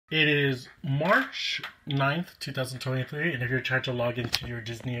It is March 9th, 2023, and if you're trying to log into your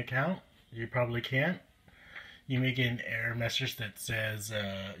Disney account, you probably can't. You may get an error message that says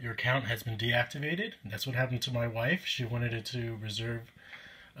your account has been deactivated. That's what happened to my wife. She wanted to reserve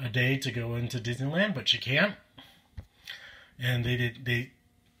a day to go into Disneyland, but she can't. And they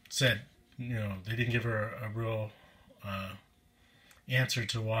said, they didn't give her a real answer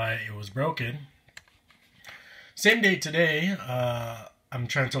to why it was broken. Same day today, I'm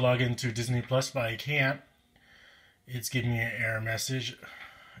trying to log into Disneyplus, but I can't. It's giving me an error message.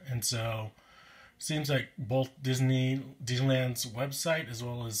 And so, it seems like both Disneyland's website as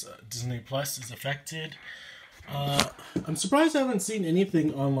well as Disneyplus is affected. I'm surprised I haven't seen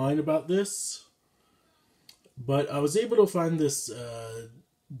anything online about this. But I was able to find this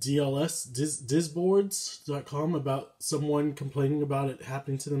disboards.com about someone complaining about it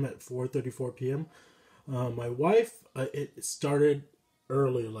happening to them at 4:34 p.m. My wife, it started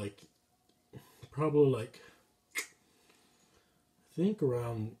early, probably I think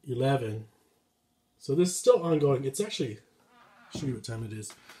around 11. So this is still ongoing. It's actually, I'll show you what time it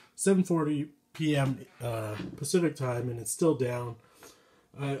is. 7:40 p.m. Pacific time, and it's still down.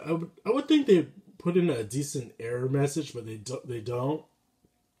 I would think they put in a decent error message, but they don't.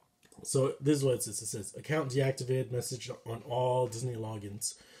 So this is what it says. It says account deactivated, message on all Disney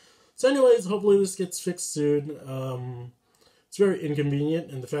logins. So anyways, hopefully this gets fixed soon. It's very inconvenient,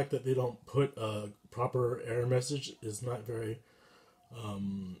 and the fact that they don't put a proper error message is not very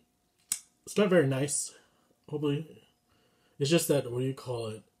it's not very nice. Hopefully, it's just that,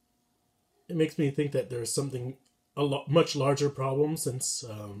 it makes me think that there's something much larger problem, since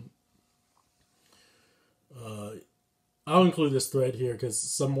I'll include this thread here because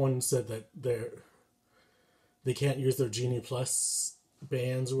someone said that they can't use their Genie Plus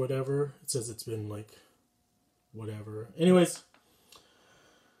bands or whatever. It says it's been whatever. Anyways,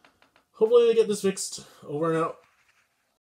 hopefully they get this fixed. Over and out.